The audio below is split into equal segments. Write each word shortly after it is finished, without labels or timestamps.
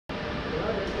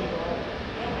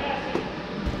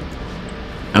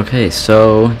Okay,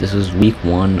 so this was week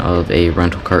 1 of a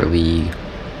rental kart league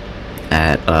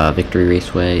at Victory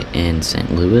Raceway in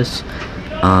St. Louis.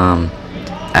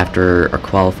 After a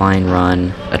qualifying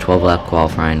run, a 12-lap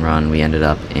qualifying run, we ended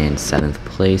up in 7th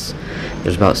place.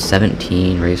 There's about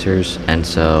 17 racers, and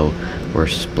so we're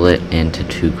split into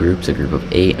 2 groups, a group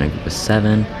of 8 and a group of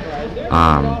 7.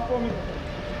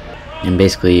 And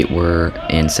basically we're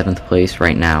in 7th place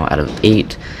right now out of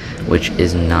 8, which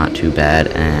is not too bad,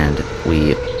 and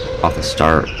we off the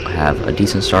start have a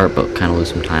decent start but kind of lose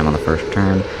some time on the first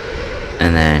turn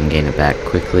and then gain it back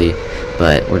quickly.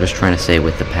 But we're just trying to stay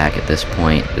with the pack at this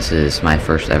point. This is my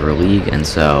first ever league, and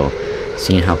so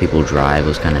seeing how people drive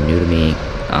was kind of new to me,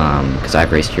 because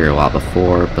I've raced here a lot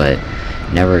before, but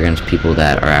never against people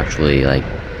that are actually like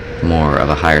more of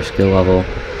a higher skill level.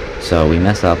 So we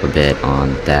messed up a bit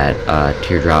on that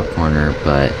teardrop corner,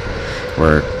 but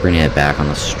we're bringing it back on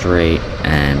the straight,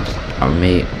 and our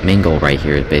main goal right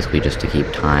here is basically just to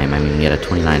keep time. I mean, we had a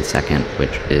 29-second,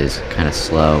 which is kind of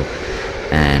slow,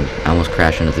 and I almost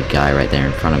crashed into the guy right there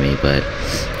in front of me, but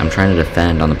I'm trying to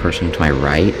defend on the person to my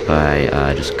right by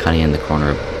just cutting in the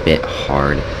corner a bit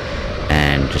hard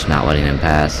and just not letting him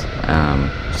pass.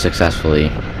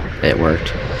 Successfully, it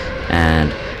worked,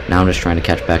 and now I'm just trying to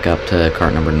catch back up to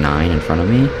cart number 9 in front of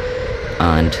me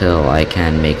until I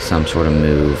can make some sort of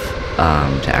move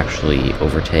to actually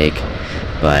overtake.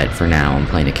 But for now, I'm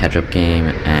playing a catch-up game,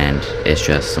 and it's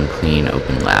just some clean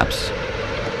open laps.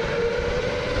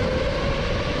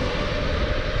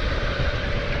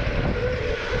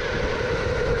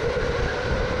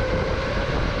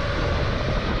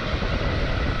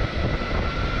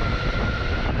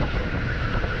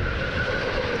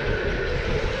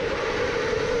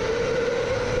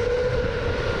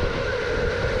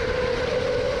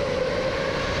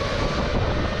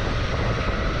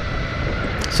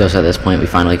 So at this point, we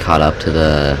finally caught up to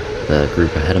the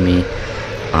group ahead of me.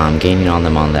 Gaining on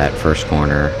them on that first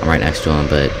corner. I'm right next to them,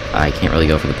 but I can't really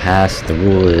go for the pass. The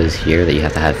rule is here that you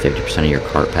have to have 50% of your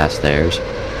cart pass theirs.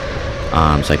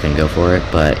 So I couldn't go for it,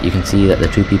 but you can see that the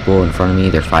 2 people in front of me,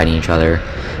 they're fighting each other.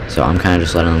 So I'm kind of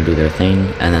just letting them do their thing,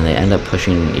 and then they end up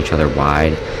pushing each other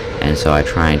wide, and so I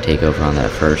try and take over on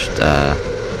that first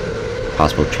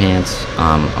possible chance.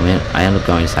 I end up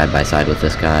going side by side with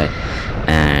this guy,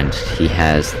 and he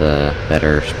has the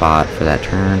better spot for that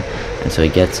turn, and so he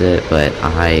gets it, but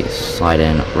I slide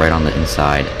in right on the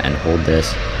inside and hold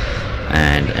this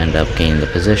and end up gaining the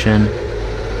position.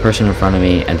 Person in front of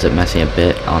me ends up messing a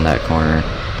bit on that corner,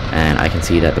 and I can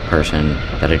see that the person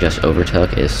that I just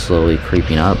overtook is slowly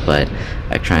creeping up, but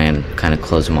I try and kind of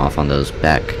close him off on those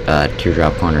back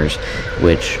teardrop corners,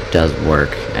 which does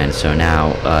work. And so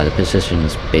now the position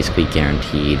is basically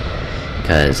guaranteed,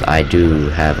 because I do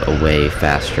have a way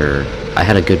faster, I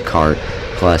had a good cart,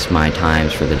 plus my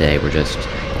times for the day were just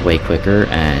way quicker,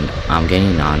 and I'm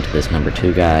gaining on to this number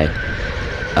 2 guy.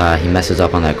 He messes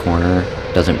up on that corner,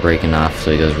 doesn't brake enough,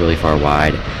 so he goes really far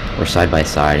wide. We're side by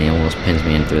side, and he almost pins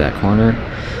me in through that corner,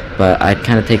 but I'd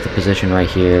kind of take the position right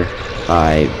here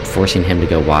by forcing him to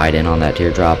go wide in on that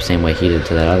teardrop, same way he did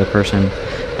to that other person,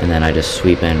 and then I just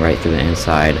sweep in right through the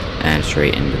inside and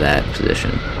straight into that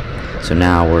position. So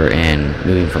now we're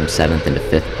moving from 7th into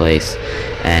 5th place,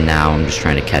 and now I'm just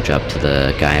trying to catch up to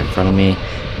the guy in front of me,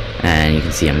 and you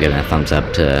can see I'm giving a thumbs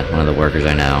up to one of the workers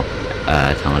I know,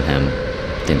 telling him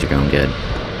things are going good.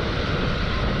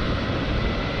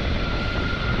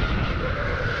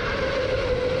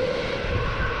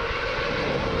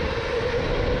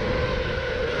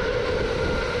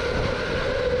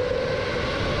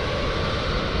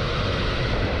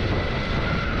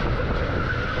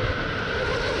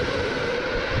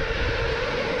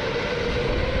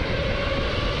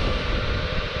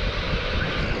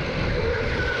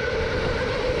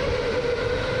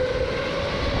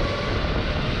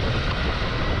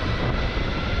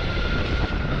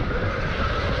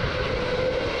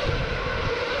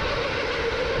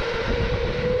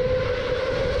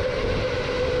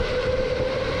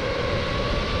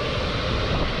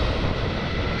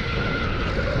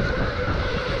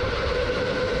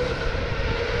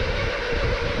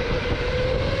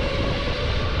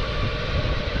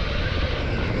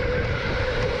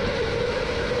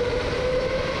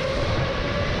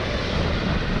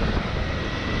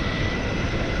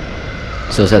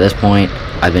 So at this point,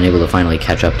 I've been able to finally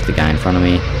catch up to the guy in front of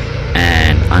me,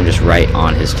 and I'm just right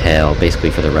on his tail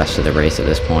basically for the rest of the race at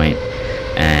this point.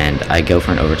 And I go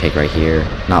for an overtake right here.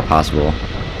 Not possible,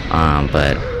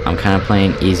 but I'm kind of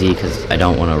playing easy because I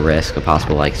don't want to risk a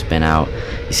possible like spin out.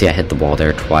 You see I hit the wall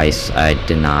there twice. I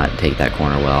did not take that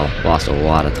corner well, lost a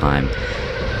lot of time,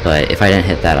 But if I didn't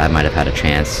hit that, I might have had a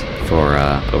chance for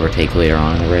overtake later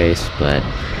on in the race. But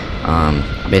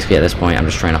basically at this point, I'm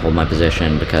just trying to hold my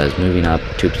position because moving up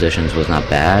 2 positions was not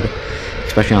bad,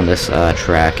 especially on this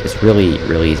track. It's really,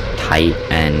 really tight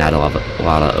and not a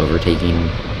lot of overtaking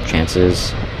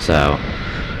chances. So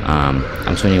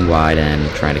I'm swinging wide and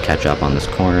trying to catch up on this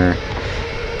corner.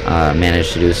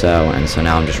 Managed to do so, and so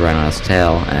now I'm just right on his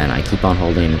tail, and I keep on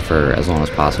holding for as long as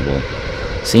possible,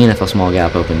 seeing if a small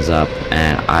gap opens up,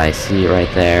 and I see it right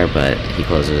there, but he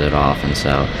closes it off, and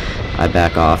so I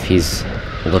back off. He's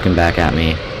looking back at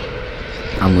me.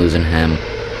 I'm losing him,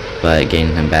 but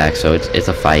gaining him back, so it's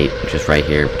a fight just right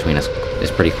here between us.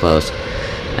 It's pretty close.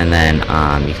 And then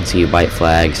you can see white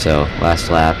flag, so last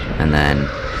lap, and then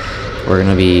we're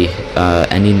going to be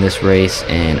ending this race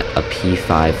in a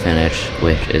P5 finish,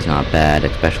 which is not bad,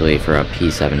 especially for a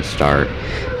P7 start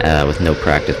with no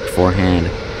practice beforehand.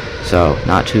 So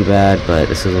not too bad, but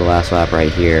this is the last lap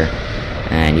right here,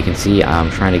 and you can see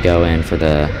I'm trying to go in for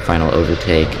the final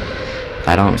overtake.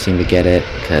 I don't seem to get it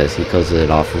because he closes it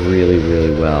off really,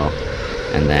 really well,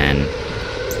 and then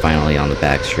finally on the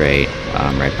back straight,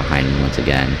 right behind him once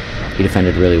again. He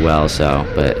defended really well,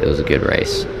 but it was a good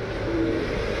race.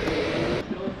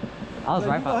 I was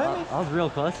right behind. I was real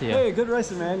close to you. Hey, good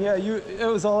racing, man. Yeah,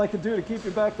 it was all I could do to keep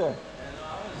you back there.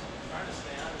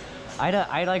 I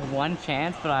had like one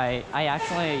chance, but I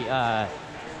actually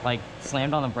like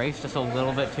slammed on the brakes just a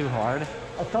little bit too hard.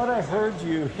 I thought I heard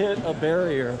you hit a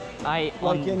barrier. Like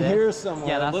in here somewhere,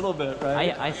 yeah, a little bit,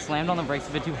 right? I slammed on the brakes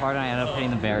a bit too hard, and I ended up hitting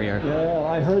the barrier. Yeah,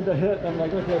 I heard the hit. And I'm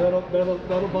like, okay, that'll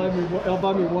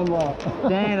buy me one lap.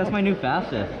 Dang, that's my new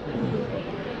fastest.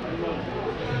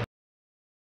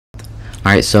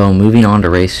 Alright, so moving on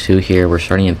to race 2 here, we're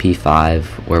starting in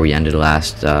P5, where we ended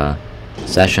last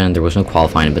session. There was no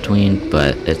qualifying in between,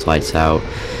 but it's lights out,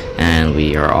 and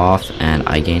we are off, and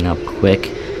I gain up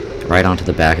quick, right onto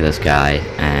the back of this guy,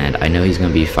 and I know he's going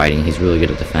to be fighting. He's really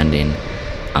good at defending,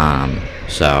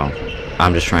 so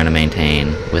I'm just trying to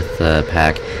maintain with the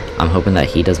pack. I'm hoping that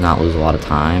he does not lose a lot of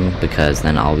time, because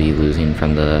then I'll be losing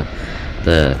from the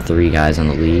 3 guys in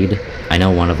the lead. I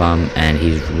know one of them, and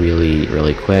he's really,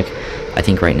 really quick. I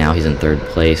think right now he's in 3rd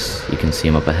place. You can see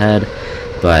him up ahead,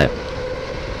 but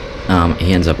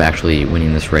he ends up actually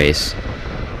winning this race.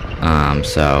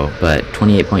 But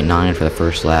 28.9 for the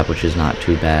first lap, which is not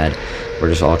too bad. We're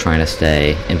just all trying to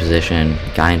stay in position.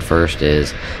 Guy in 1st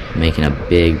is making a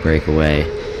big breakaway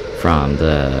from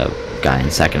the guy in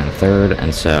 2nd and 3rd,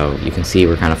 and so you can see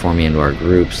we're kind of forming into our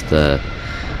groups. The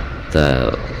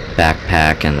back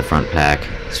pack and the front pack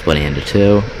splitting into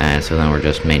 2, and so then we're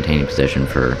just maintaining position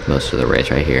for most of the race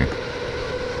right here.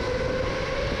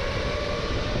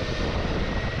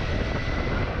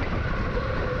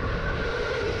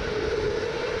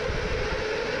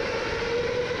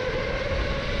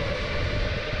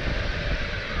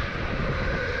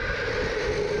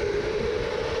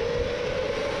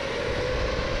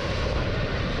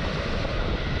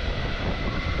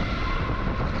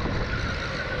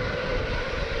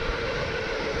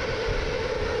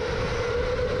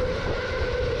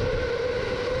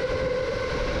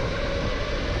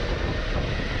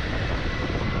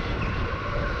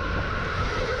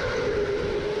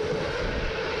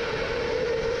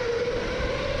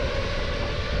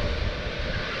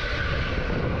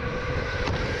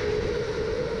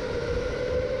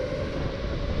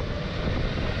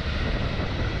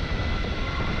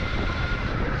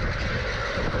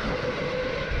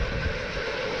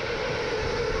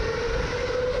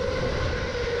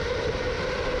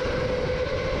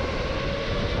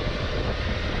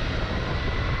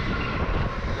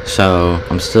 So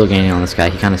I'm still gaining on this guy.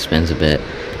 He kind of spins a bit.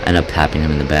 I end up tapping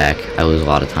him in the back. I lose a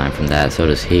lot of time from that. So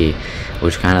does he,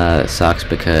 which kind of sucks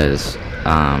because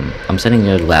I'm setting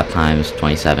good lap times,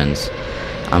 27s.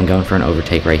 I'm going for an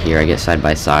overtake right here. I get side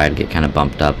by side, get kind of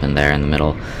bumped up in there in the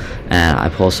middle, and I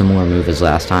pull a similar move as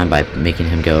last time by making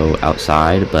him go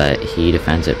outside, but he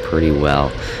defends it pretty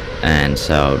well. And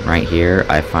so right here,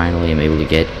 I finally am able to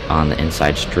get on the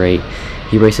inside straight.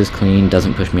 He races clean,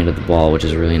 doesn't push me into the wall, which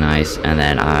is really nice, and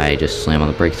then I just slam on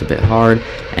the brakes a bit hard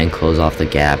and close off the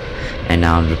gap. And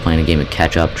now I'm just playing a game of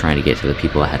catch up, trying to get to the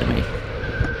people ahead of me.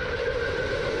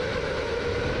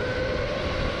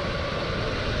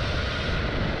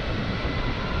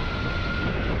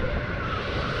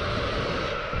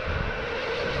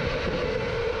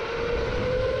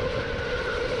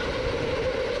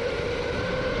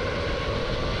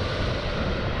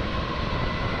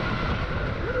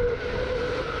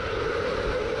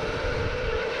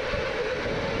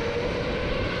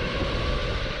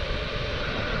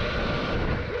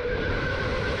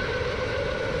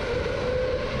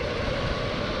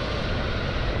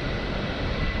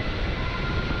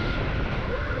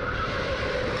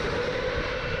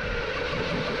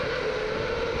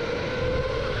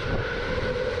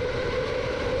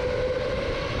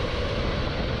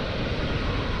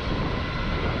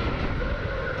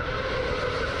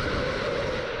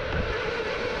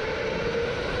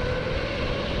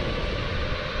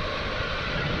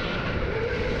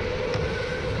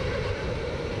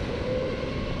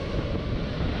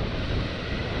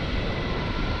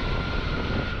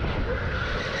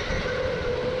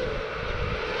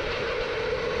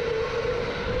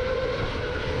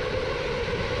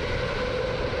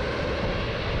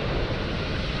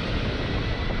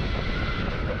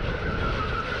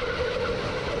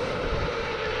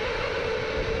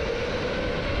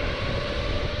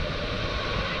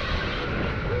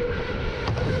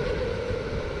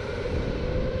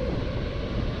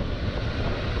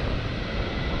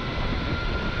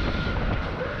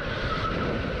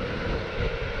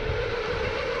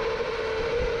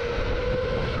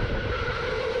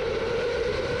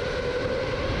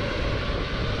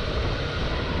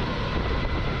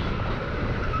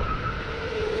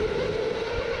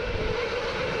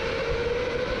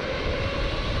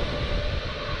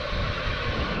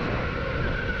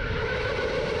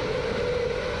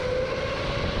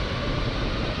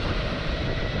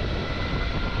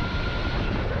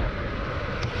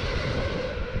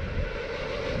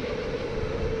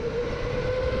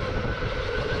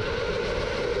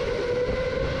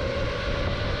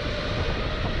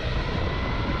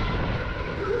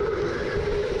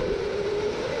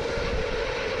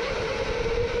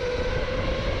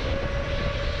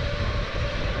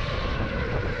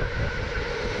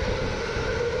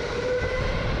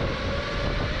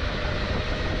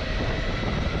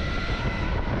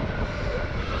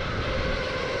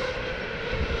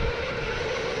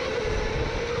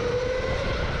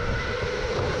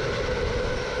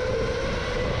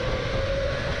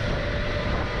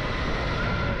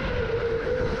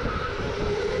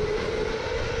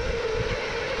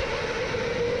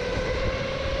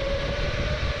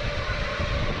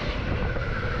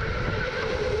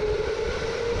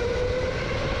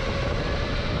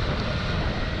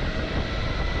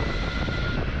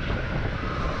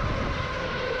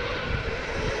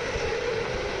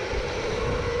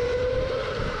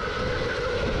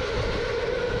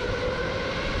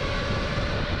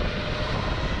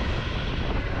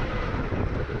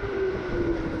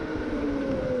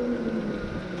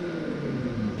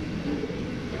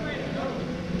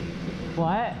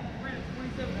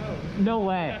 No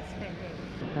way.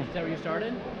 Is that where you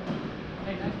started?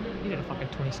 You did a fucking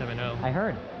 27.0. I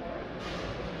heard.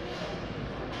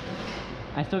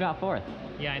 I still got 4th.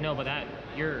 Yeah, I know, but I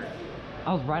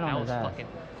was right on his ass. That was fucking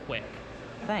quick.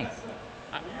 Thanks.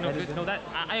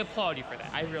 I applaud you for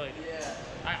that. I really do.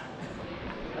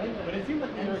 But it seemed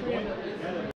like we were going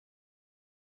together.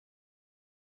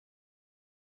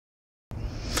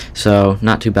 So,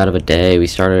 not too bad of a day. We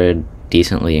started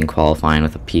decently in qualifying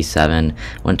with a P7,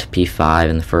 went to P5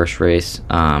 in the first race.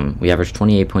 We averaged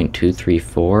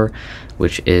 28.234,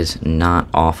 which is not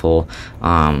awful.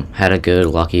 Had a good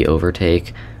lucky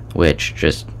overtake, which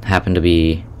just happened to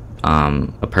be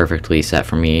a perfectly set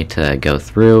for me to go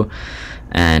through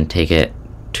and take it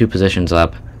 2 positions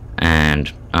up,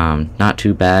 and not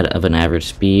too bad of an average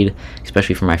speed,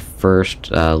 especially for my first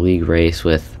league race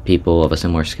with people of a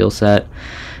similar skill set.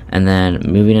 And then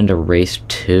moving into race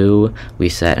 2, we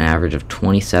set an average of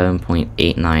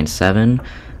 27.897.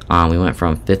 We went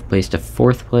from 5th place to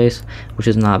 4th place, which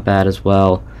is not bad as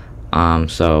well.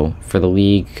 So for the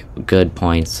league, good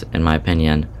points in my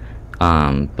opinion.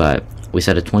 But we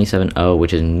set a 27.0,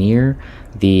 which is near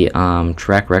the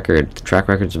track record. The track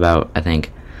record's about, I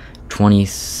think,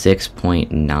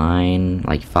 26.9,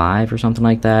 like 5 or something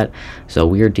like that. So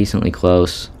we are decently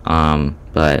close.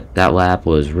 But that lap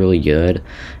was really good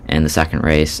in the second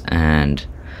race, and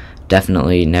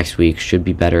definitely next week should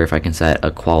be better if I can set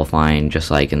a qualifying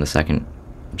just like in the second,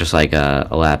 just like a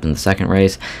lap in the second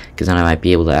race, because then I might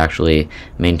be able to actually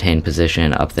maintain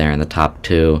position up there in the top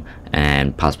 2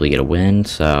 and possibly get a win.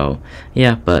 So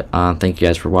yeah, but thank you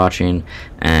guys for watching,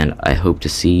 and I hope to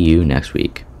see you next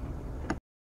week.